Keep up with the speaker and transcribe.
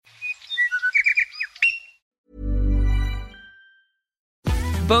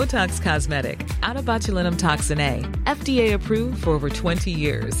Botox Cosmetic, out of botulinum toxin A, FDA approved for over 20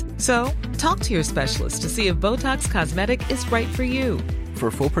 years. So, talk to your specialist to see if Botox Cosmetic is right for you. For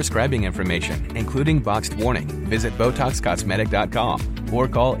full prescribing information, including boxed warning, visit BotoxCosmetic.com or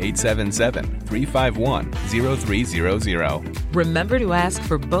call 877-351-0300. Remember to ask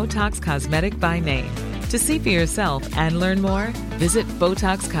for Botox Cosmetic by name. To see for yourself and learn more, visit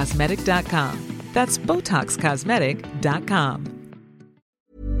BotoxCosmetic.com. That's BotoxCosmetic.com.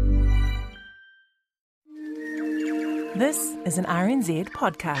 This is an RNZ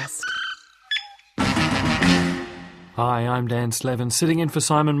podcast. Hi, I'm Dan Slevin, sitting in for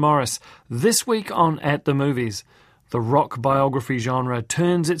Simon Morris. This week on At the Movies, the rock biography genre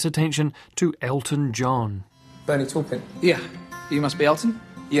turns its attention to Elton John. Bernie Taupin. Yeah. You must be Elton?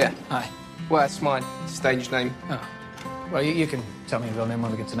 Yeah. Hi. Well, that's my stage name. Oh. Well, you can tell me your real name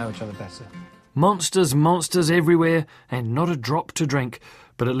when we get to know each other better. Monsters everywhere, and not a drop to drink,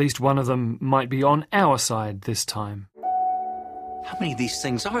 but at least one of them might be on our side this time. How many of these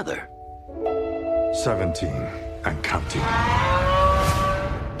things are there? 17 and counting.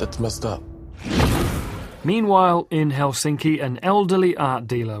 That's messed up. Meanwhile, in Helsinki, an elderly art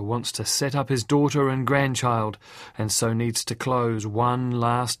dealer wants to set up his daughter and grandchild, and so needs to close one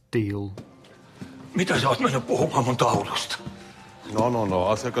last deal. Mitä sä oot mennyt puhumaan mun taulusta? No.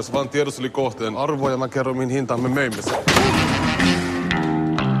 Asiakas vaan tiedosteli kohteen arvoa ja mä kerron, mihin hintaan me meimme sen.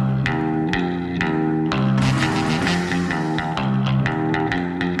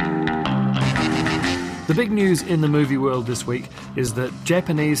 The big news in the movie world this week is that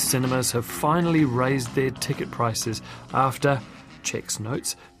Japanese cinemas have finally raised their ticket prices after, checks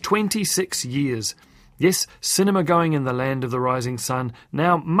notes, 26 years. Yes, cinema going in the land of the rising sun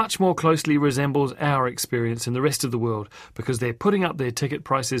now much more closely resembles our experience in the rest of the world because they're putting up their ticket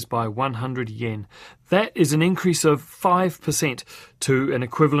prices by 100 yen. That is an increase of 5% to an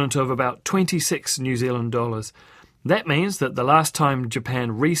equivalent of about 26 New Zealand dollars. That means that the last time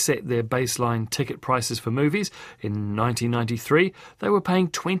Japan reset their baseline ticket prices for movies, in 1993, they were paying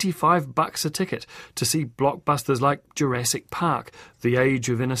 $25 a ticket to see blockbusters like Jurassic Park, The Age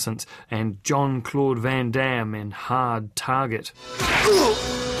of Innocence, and Jean-Claude Van Damme in Hard Target.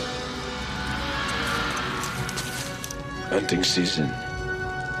 Hunting season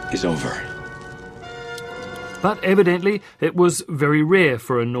is over. But evidently, it was very rare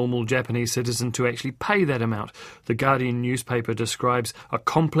for a normal Japanese citizen to actually pay that amount. The Guardian newspaper describes a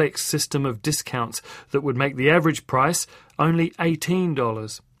complex system of discounts that would make the average price only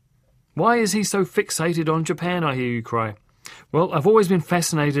 $18. Why is he so fixated on Japan, I hear you cry? Well, I've always been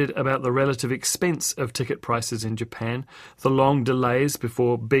fascinated about the relative expense of ticket prices in Japan, the long delays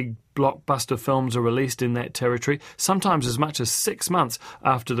before big blockbuster films are released in that territory, sometimes as much as 6 months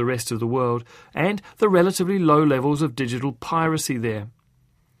after the rest of the world, and the relatively low levels of digital piracy there.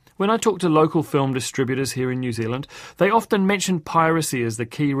 When I talk to local film distributors here in New Zealand, they often mention piracy as the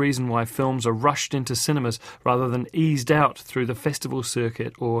key reason why films are rushed into cinemas rather than eased out through the festival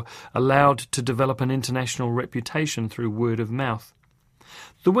circuit or allowed to develop an international reputation through word of mouth.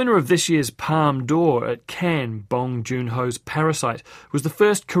 The winner of this year's Palme d'Or at Cannes, Bong Joon-ho's Parasite, was the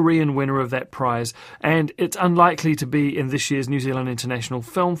first Korean winner of that prize, and it's unlikely to be in this year's New Zealand International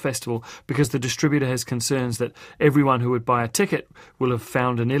Film Festival because the distributor has concerns that everyone who would buy a ticket will have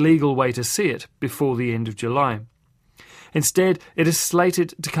found an illegal way to see it before the end of July. Instead, it is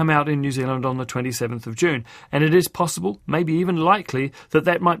slated to come out in New Zealand on the 27th of June, and it is possible, maybe even likely, that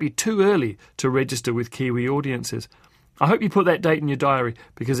that might be too early to register with Kiwi audiences. I hope you put that date in your diary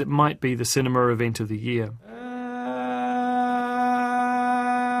because it might be the cinema event of the year. I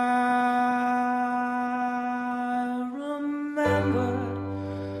remember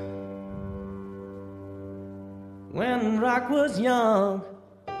when rock was young,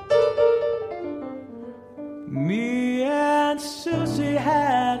 me and Susie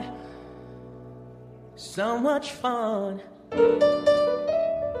had so much fun,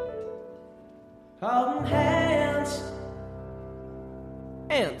 holding hands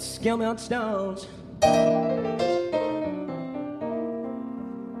and skimming on stones.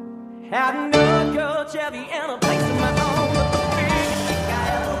 Had no girl Chevy and a place of my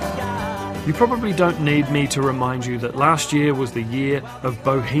own. You probably don't need me to remind you that last year was the year of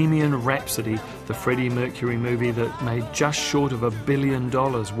Bohemian Rhapsody, the Freddie Mercury movie that made just short of $1 billion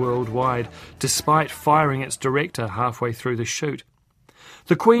worldwide, despite firing its director halfway through the shoot.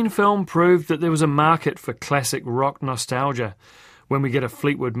 The Queen film proved that there was a market for classic rock nostalgia. When we get a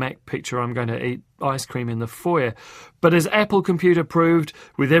Fleetwood Mac picture, I'm going to eat ice cream in the foyer. But as Apple Computer proved,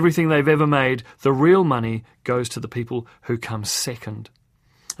 with everything they've ever made, the real money goes to the people who come second.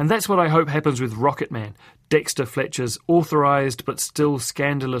 And that's what I hope happens with Rocketman, Dexter Fletcher's authorised but still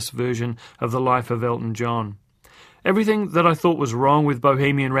scandalous version of the life of Elton John. Everything that I thought was wrong with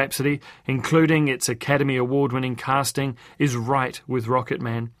Bohemian Rhapsody, including its Academy Award-winning casting, is right with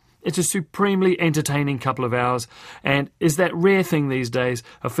Rocketman. It's a supremely entertaining couple of hours, and is that rare thing these days,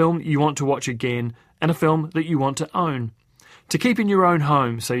 a film you want to watch again, and a film that you want to own. To keep in your own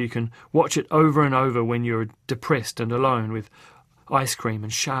home so you can watch it over and over when you're depressed and alone with ice cream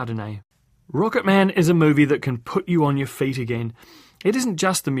and Chardonnay. Rocketman is a movie that can put you on your feet again. It isn't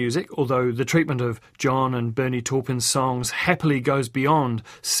just the music, although the treatment of John and Bernie Taupin's songs happily goes beyond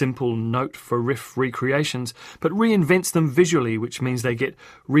simple note-for-riff recreations, but reinvents them visually, which means they get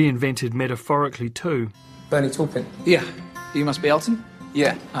reinvented metaphorically too. Bernie Taupin. Yeah. You must be Elton?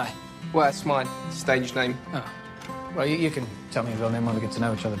 Yeah. Hi. Well, that's my stage name. Oh. Well, you can tell me your real name when we get to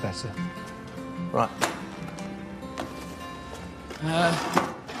know each other better. Right. I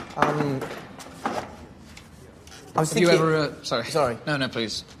was Have thinking... you ever... Sorry. Sorry. No,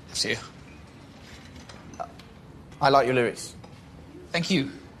 please. See you. I like your lyrics. Thank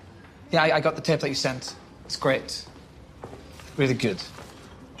you. Yeah, I got the tape that you sent. It's great. Really good.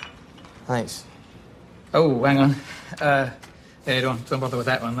 Thanks. Oh, hang on. Yeah, don't bother with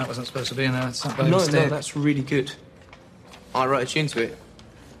that one. That wasn't supposed to be in there. It's not by No, mistake. that's really good. I wrote a tune to it.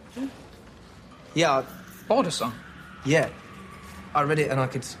 Yeah. Border song? Yeah. I read it and I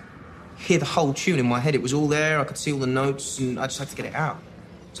could hear the whole tune in my head. It was all there, I could see all the notes, and I just had to get it out.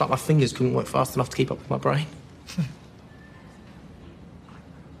 It's like my fingers couldn't work fast enough to keep up with my brain. Do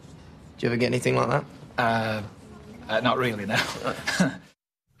you ever get anything like that? Not really, no.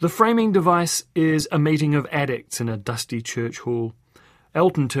 The framing device is a meeting of addicts in a dusty church hall.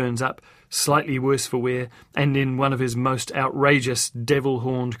 Elton turns up, slightly worse for wear, and in one of his most outrageous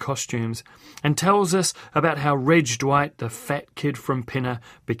devil-horned costumes, and tells us about how Reg Dwight, the fat kid from Pinner,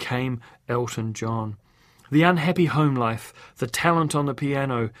 became Elton John. The unhappy home life, the talent on the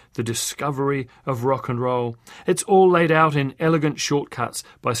piano, the discovery of rock and roll. It's all laid out in elegant shortcuts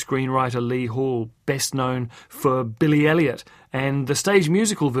by screenwriter Lee Hall, best known for Billy Elliot, and the stage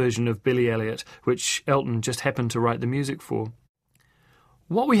musical version of Billy Elliot, which Elton just happened to write the music for.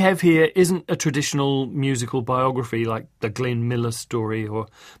 What we have here isn't a traditional musical biography like the Glenn Miller story or,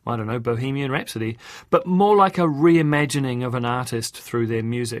 I don't know, Bohemian Rhapsody, but more like a reimagining of an artist through their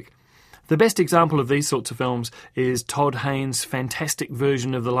music. The best example of these sorts of films is Todd Haynes' fantastic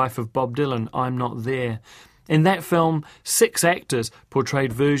version of the life of Bob Dylan, I'm Not There. In that film, 6 actors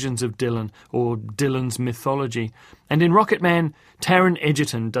portrayed versions of Dylan or Dylan's mythology, and in Rocketman, Taron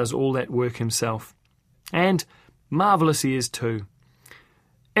Egerton does all that work himself. And marvellous he is too.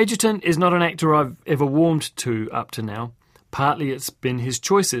 Egerton is not an actor I've ever warmed to up to now. Partly it's been his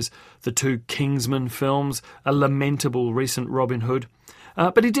choices, the 2 Kingsman films, a lamentable recent Robin Hood.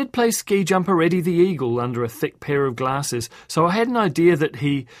 But he did play ski jumper Eddie the Eagle under a thick pair of glasses, so I had an idea that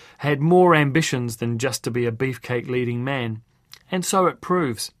he had more ambitions than just to be a beefcake leading man. And so it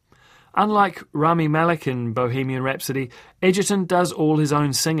proves. Unlike Rami Malek in Bohemian Rhapsody, Egerton does all his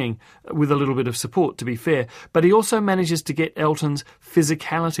own singing, with a little bit of support, to be fair, but he also manages to get Elton's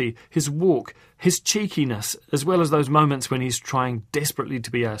physicality, his walk, his cheekiness, as well as those moments when he's trying desperately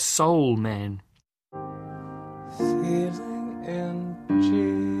to be a soul man. Feeling in G.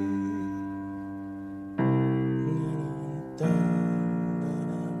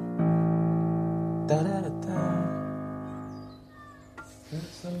 Da da da da.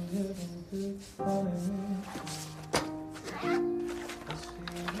 It's a little bit funny. This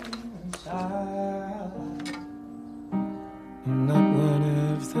feeling inside. I'm not one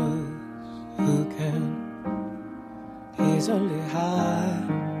of those who can easily hide.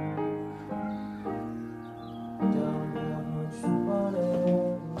 Don't have much money,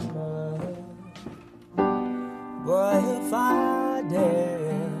 boy, if I did,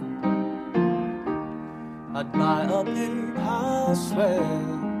 I'd buy a big house where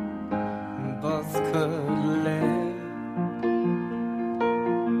both could live.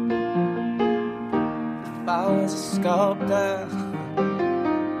 If I was a sculptor,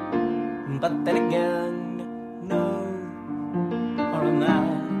 but then again, no, or a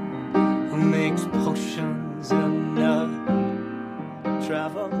man who makes potions and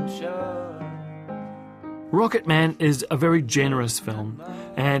travel and show. Rocketman is a very generous film,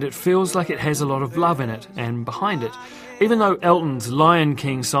 and it feels like it has a lot of love in it and behind it. Even though Elton's Lion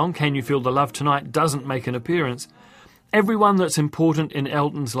King song, Can You Feel the Love Tonight, doesn't make an appearance, everyone that's important in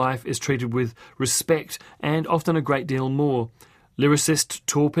Elton's life is treated with respect and often a great deal more. Lyricist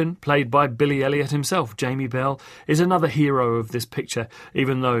Taupin, played by Billy Elliot himself, Jamie Bell, is another hero of this picture,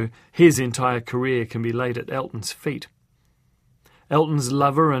 even though his entire career can be laid at Elton's feet. Elton's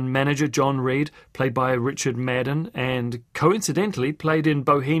lover and manager John Reid, played by Richard Madden, and coincidentally played in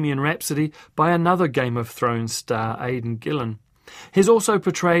Bohemian Rhapsody by another Game of Thrones star, Aidan Gillen. He's also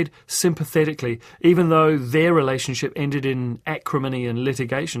portrayed sympathetically, even though their relationship ended in acrimony and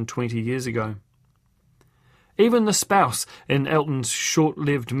litigation 20 years ago. Even the spouse in Elton's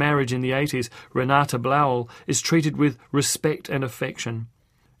short-lived marriage in the 80s, Renata Blauel, is treated with respect and affection.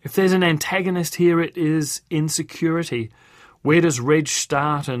 If there's an antagonist here, it is insecurity. Where does Reg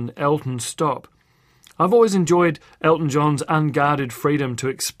start and Elton stop? I've always enjoyed Elton John's unguarded freedom to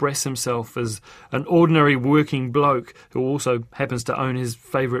express himself as an ordinary working bloke who also happens to own his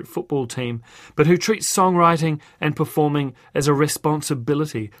favourite football team, but who treats songwriting and performing as a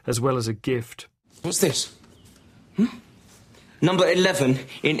responsibility as well as a gift. What's this? Number 11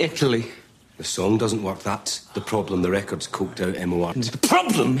 in Italy. The song doesn't work, that's the problem. The record's coked out MOR. The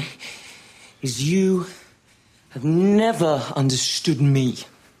problem is you have never understood me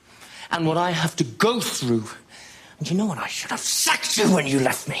and what I have to go through. And you know what? I should have sacked you when you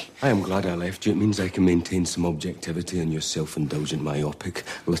left me. I am glad I left you. It means I can maintain some objectivity in your self-indulgent, myopic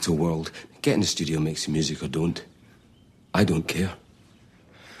little world. Get in the studio, make some music or don't. I don't care.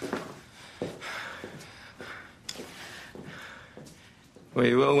 Well,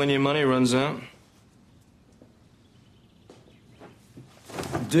 you will when your money runs out.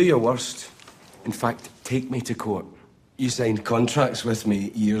 Do your worst. In fact, take me to court. You signed contracts with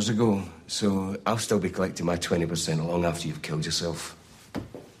me years ago, so I'll still be collecting my 20% long after you've killed yourself.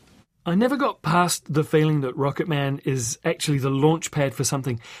 I never got past the feeling that ROCKETMAN is actually the launch pad for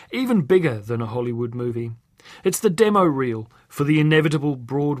something even bigger than a Hollywood movie. It's the demo reel for the inevitable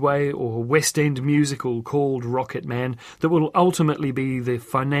Broadway or West End musical called ROCKETMAN that will ultimately be the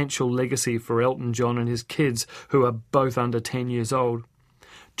financial legacy for Elton John and his kids, who are both under 10 years old.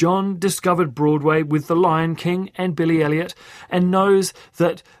 John discovered Broadway with The Lion King and Billy Elliot and knows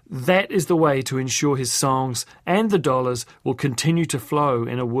that that is the way to ensure his songs and the dollars will continue to flow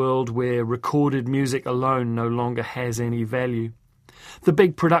in a world where recorded music alone no longer has any value. The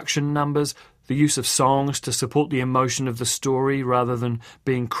big production numbers, the use of songs to support the emotion of the story rather than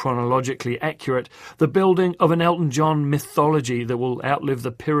being chronologically accurate, the building of an Elton John mythology that will outlive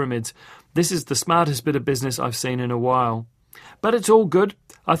the pyramids. This is the smartest bit of business I've seen in a while. But it's all good.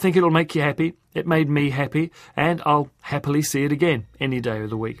 I think it'll make you happy. It made me happy, and I'll happily see it again any day of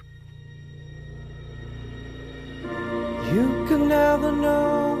the week. You can never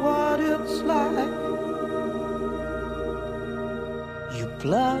know what it's like. Your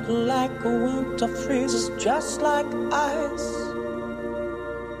blood like a winter freezes just like ice.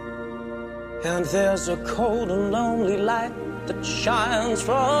 And there's a cold and lonely light that shines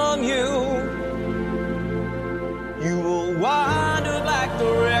from you. You will wander like the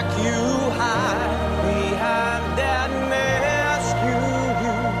wreck you hide behind that mask you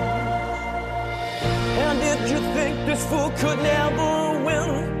use. And did you think this fool could never win?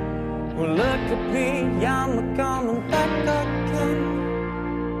 Well, look at me, I'm coming back again.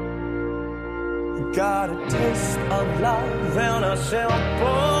 Got a taste of love and a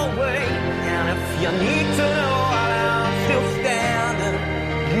simple way. And if you need to know while I'm still standing,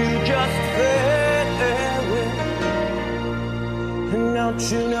 you just fade away. And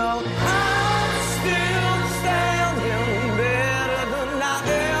don't you know I'm still standing better than I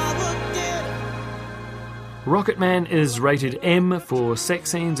ever did. ROCKETMAN is rated M for sex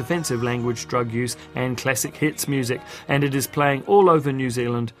scenes, offensive language, drug use and classic hits music, and it is playing all over New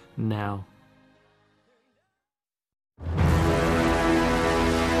Zealand now.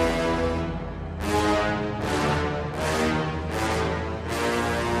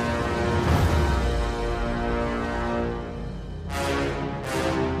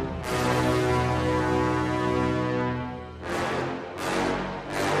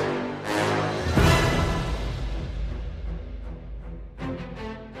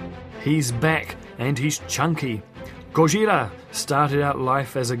 He's back, and he's chunky. GODZILLA started out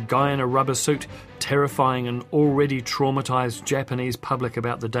life as a guy in a rubber suit, terrifying an already traumatised Japanese public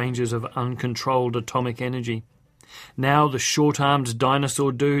about the dangers of uncontrolled atomic energy. Now the short-armed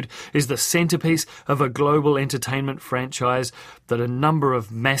dinosaur dude is the centrepiece of a global entertainment franchise that a number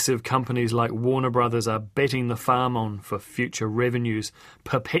of massive companies like Warner Brothers are betting the farm on for future revenues,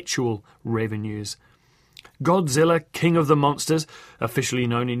 perpetual revenues. Godzilla, King of the Monsters, officially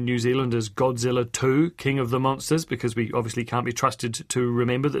known in New Zealand as Godzilla 2, King of the Monsters, because we obviously can't be trusted to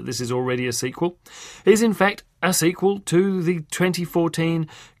remember that this is already a sequel, is in fact a sequel to the 2014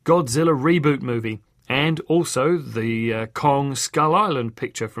 Godzilla reboot movie, and also the Kong Skull Island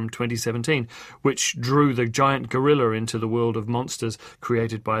picture from 2017, which drew the giant gorilla into the world of monsters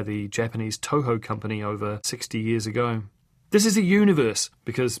created by the Japanese Toho company over 60 years ago. This is a universe,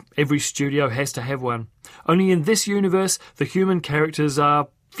 because every studio has to have one. Only in this universe, the human characters are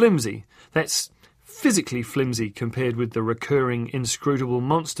flimsy. That's physically flimsy compared with the recurring, inscrutable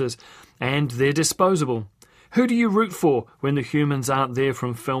monsters, and they're disposable. Who do you root for when the humans aren't there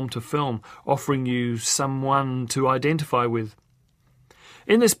from film to film, offering you someone to identify with?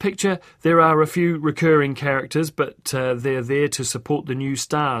 In this picture, there are a few recurring characters, but they're there to support the new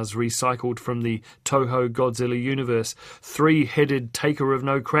stars recycled from the Toho Godzilla universe. Three-headed taker of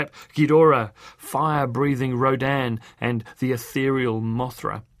no crap, Ghidorah, fire-breathing Rodan, and the ethereal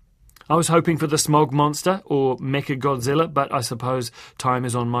Mothra. I was hoping for the Smog Monster or Mecha Godzilla, but I suppose time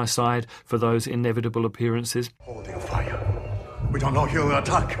is on my side for those inevitable appearances. Holding fire. We don't know he'll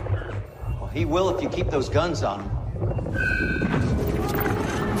attack. Well, he will if you keep those guns on him.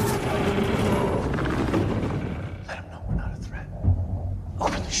 Let him know we're not a threat.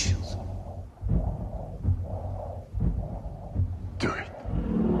 Open the shields. Do it.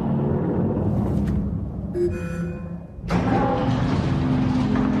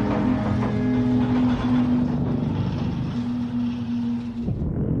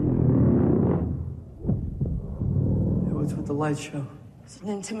 What's with the light show? It's an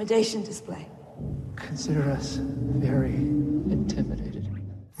intimidation display. Consider us very intimidated.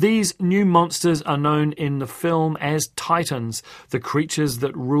 These new monsters are known in the film as Titans, the creatures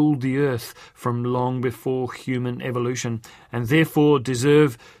that ruled the Earth from long before human evolution, and therefore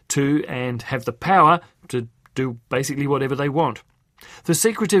deserve to and have the power to do basically whatever they want. The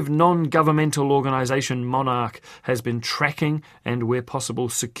secretive non-governmental organisation Monarch has been tracking and, where possible,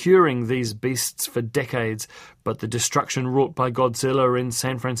 securing these beasts for decades, but the destruction wrought by Godzilla in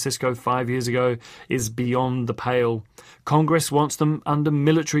San Francisco 5 years ago is beyond the pale. Congress wants them under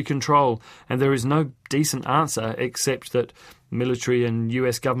military control, and there is no decent answer except that military and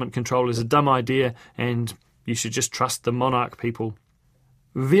US government control is a dumb idea and you should just trust the Monarch people.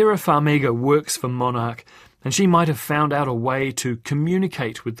 Vera Farmiga works for Monarch, and she might have found out a way to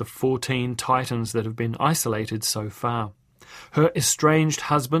communicate with the 14 Titans that have been isolated so far. Her estranged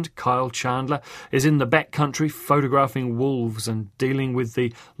husband, Kyle Chandler, is in the backcountry photographing wolves and dealing with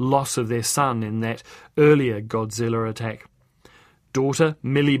the loss of their son in that earlier Godzilla attack. Daughter,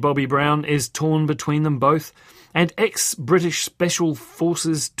 Millie Bobby Brown, is torn between them both, and ex-British Special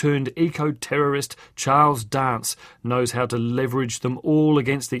Forces turned eco-terrorist Charles Dance knows how to leverage them all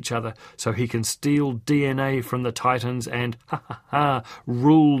against each other so he can steal DNA from the Titans and,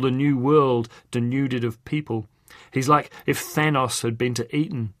 rule the new world denuded of people. He's like if Thanos had been to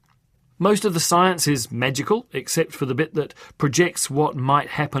Eton. Most of the science is magical, except for the bit that projects what might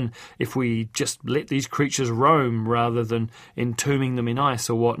happen if we just let these creatures roam rather than entombing them in ice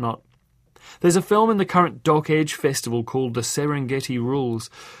or whatnot. There's a film in the current Dock Edge Festival called The Serengeti Rules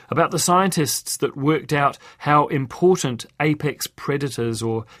about the scientists that worked out how important apex predators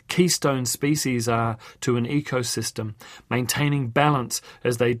or keystone species are to an ecosystem, maintaining balance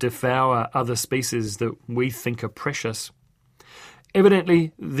as they devour other species that we think are precious.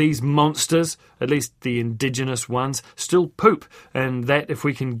 Evidently, these monsters, at least the indigenous ones, still poop, and that if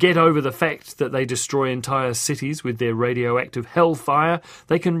we can get over the fact that they destroy entire cities with their radioactive hellfire,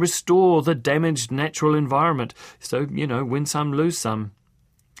 they can restore the damaged natural environment. So, win some, lose some.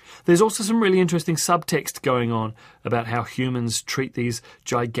 There's also some really interesting subtext going on about how humans treat these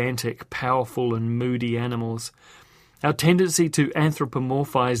gigantic, powerful and moody animals. Our tendency to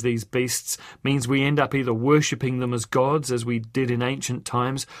anthropomorphise these beasts means we end up either worshipping them as gods, as we did in ancient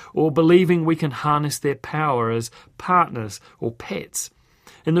times, or believing we can harness their power as partners or pets.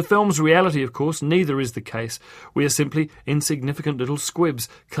 In the film's reality, of course, neither is the case. We are simply insignificant little squibs,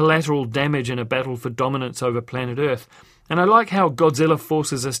 collateral damage in a battle for dominance over planet Earth. And I like how Godzilla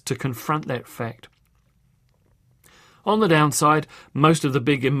forces us to confront that fact. On the downside, most of the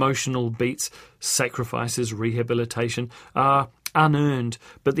big emotional beats, sacrifices, rehabilitation, are unearned,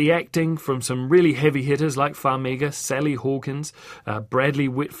 but the acting from some really heavy hitters like Farmiga, Sally Hawkins, Bradley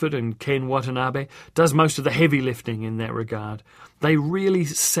Whitford and Ken Watanabe does most of the heavy lifting in that regard. They really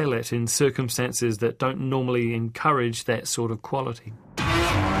sell it in circumstances that don't normally encourage that sort of quality.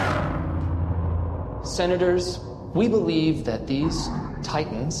 Senators, we believe that these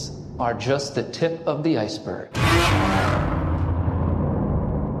titans are just the tip of the iceberg.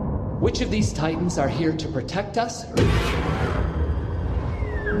 Which of these titans are here to protect us?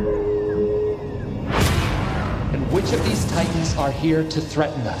 And which of these titans are here to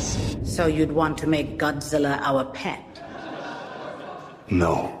threaten us? So you'd want to make Godzilla our pet?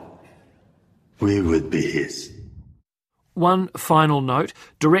 No. We would be his. one final note.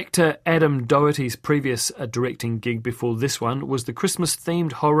 Director Adam Doherty's previous directing gig before this one was the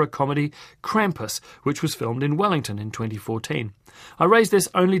Christmas-themed horror comedy Krampus, which was filmed in Wellington in 2014. I raise this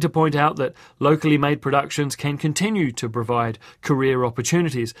only to point out that locally made productions can continue to provide career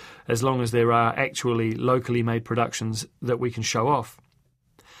opportunities as long as there are actually locally made productions that we can show off.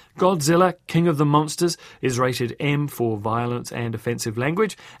 Godzilla, King of the Monsters is rated M for violence and offensive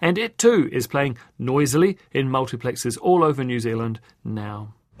language, and it too is playing noisily in multiplexes all over New Zealand now.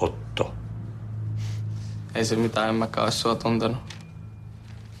 Otto. Ei se mitään, en mäkään ois sua tuntenut.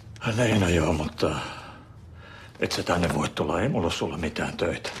 Leina joo, mutta et sä tänne voi tulla, ei mulla ole sulla mitään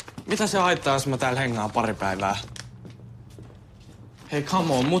töitä. Mitä se haittaa, jos mä täällä hengaan pari päivää? Hei,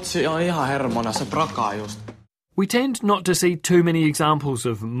 come on, mutsi on ihan hermona, se prakaa just. We tend not to see too many examples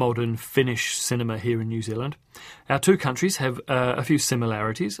of modern Finnish cinema here in New Zealand. Our two countries have a few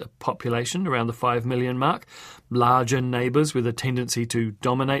similarities: a population around the 5 million mark, larger neighbours with a tendency to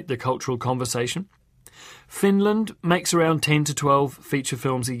dominate the cultural conversation. Finland makes around 10 to 12 feature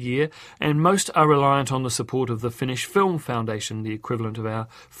films a year, and most are reliant on the support of the Finnish Film Foundation, the equivalent of our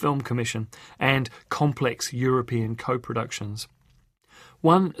Film Commission, and complex European co-productions.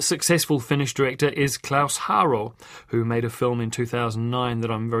 One successful Finnish director is Klaus Haro, who made a film in 2009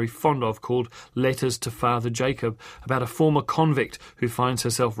 that I'm very fond of called Letters to Father Jacob, about a former convict who finds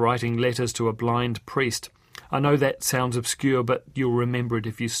herself writing letters to a blind priest. I know that sounds obscure, but you'll remember it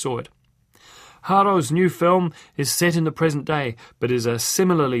if you saw it. Haro's new film is set in the present day, but is a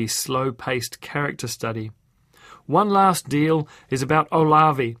similarly slow-paced character study. One Last Deal is about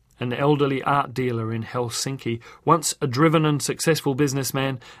Olavi, an elderly art dealer in Helsinki, once a driven and successful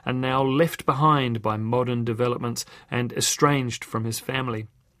businessman and now left behind by modern developments and estranged from his family.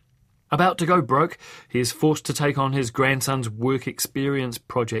 About to go broke, he is forced to take on his grandson's work experience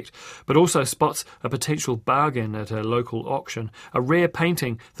project, but also spots a potential bargain at a local auction, a rare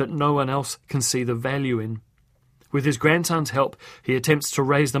painting that no one else can see the value in. With his grandson's help, he attempts to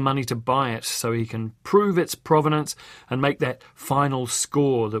raise the money to buy it so he can prove its provenance and make that final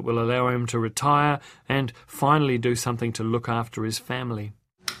score that will allow him to retire and finally do something to look after his family.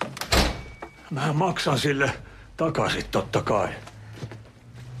 Mä maksan sille takaisin, totta kai.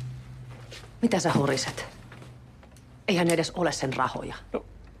 Mitä sä horiset? Eihän edes ole sen rahoja. No,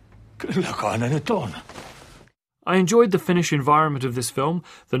 kyllä kai ne nyt on. I enjoyed the Finnish environment of this film,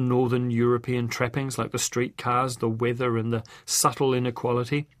 the northern European trappings like the streetcars, the weather and the subtle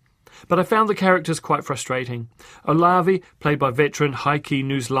inequality. But I found the characters quite frustrating. Olavi, played by veteran Heikki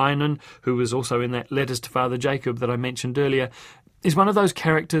Nyyslainen, who was also in that Letters to Father Jacob that I mentioned earlier, is one of those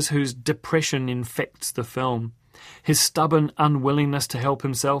characters whose depression infects the film. His stubborn unwillingness to help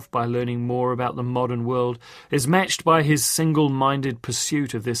himself by learning more about the modern world is matched by his single-minded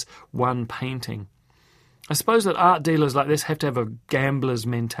pursuit of this one painting. I suppose that art dealers like this have to have a gambler's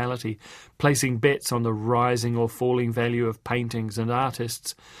mentality, placing bets on the rising or falling value of paintings and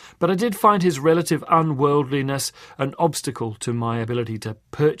artists. But I did find his relative unworldliness an obstacle to my ability to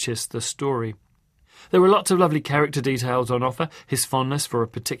purchase the story. There were lots of lovely character details on offer, his fondness for a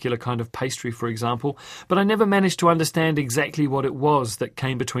particular kind of pastry, for example, but I never managed to understand exactly what it was that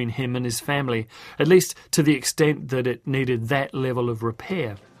came between him and his family, at least to the extent that it needed that level of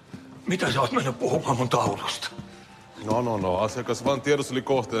repair. Mitä sä oot mennyt puhumaan mun taulusta? No. Asiakas vaan tiedosteli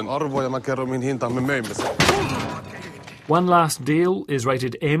kohteen arvoa ja mä kerron mihin hintaan me meimme sen. One Last Deal is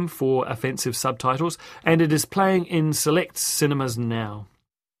rated M for offensive subtitles, and it is playing in select cinemas now.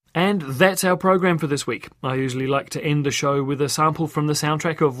 And that's our program for this week. I usually like to end the show with a sample from the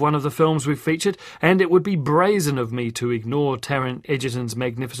soundtrack of one of the films we've featured, and it would be brazen of me to ignore Taron Egerton's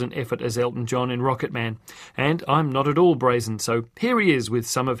magnificent effort as Elton John in ROCKETMAN. And I'm not at all brazen, so here he is with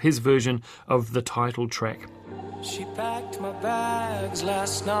some of his version of the title track. She packed my bags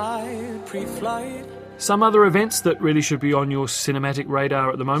last night, pre-flight. Some other events that really should be on your cinematic radar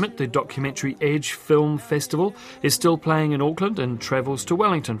at the moment. The documentary Edge Film Festival is still playing in Auckland and travels to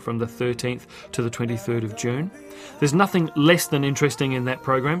Wellington from the 13th to the 23rd of June. There's nothing less than interesting in that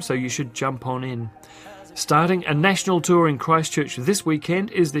program, so you should jump on in. Starting a national tour in Christchurch this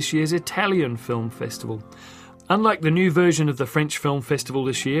weekend is this year's Italian Film Festival. Unlike the new version of the French Film Festival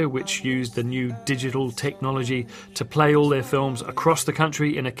this year, which used the new digital technology to play all their films across the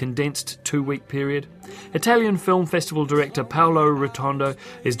country in a condensed 2-week period, Italian Film Festival director Paolo Rotondo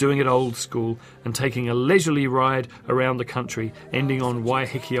is doing it old school and taking a leisurely ride around the country, ending on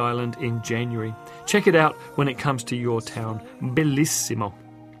Waiheke Island in January. Check it out when it comes to your town. Bellissimo.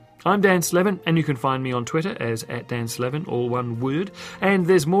 I'm Dan Slevin, and you can find me on Twitter as @DanSlevin, all one word. And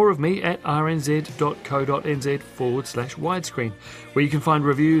there's more of me at rnz.co.nz/widescreen, where you can find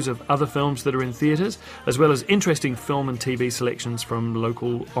reviews of other films that are in theatres, as well as interesting film and TV selections from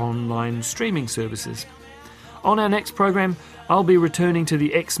local online streaming services. On our next program, I'll be returning to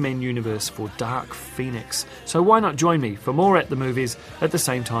the X-Men universe for Dark Phoenix. So why not join me for more At the Movies at the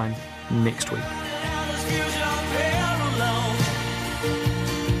same time next week.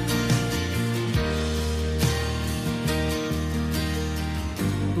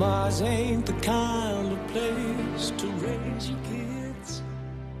 Mars ain't the kind of place to raise your kids.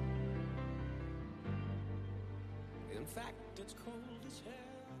 In fact, it's cold as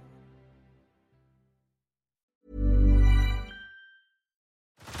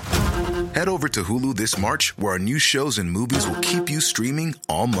hell. Head over to Hulu this March, where our new shows and movies will keep you streaming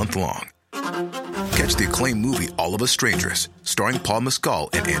all month long. Catch the acclaimed movie All of Us Strangers, starring Paul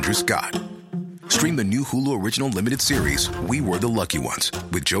Mescal and Andrew Scott. Stream the new Hulu original limited series, We Were the Lucky Ones,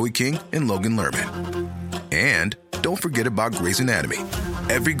 with Joey King and Logan Lerman. And don't forget about Grey's Anatomy.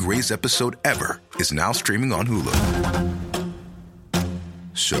 Every Grey's episode ever is now streaming on Hulu.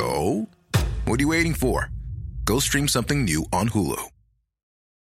 So, what are you waiting for? Go stream something new on Hulu.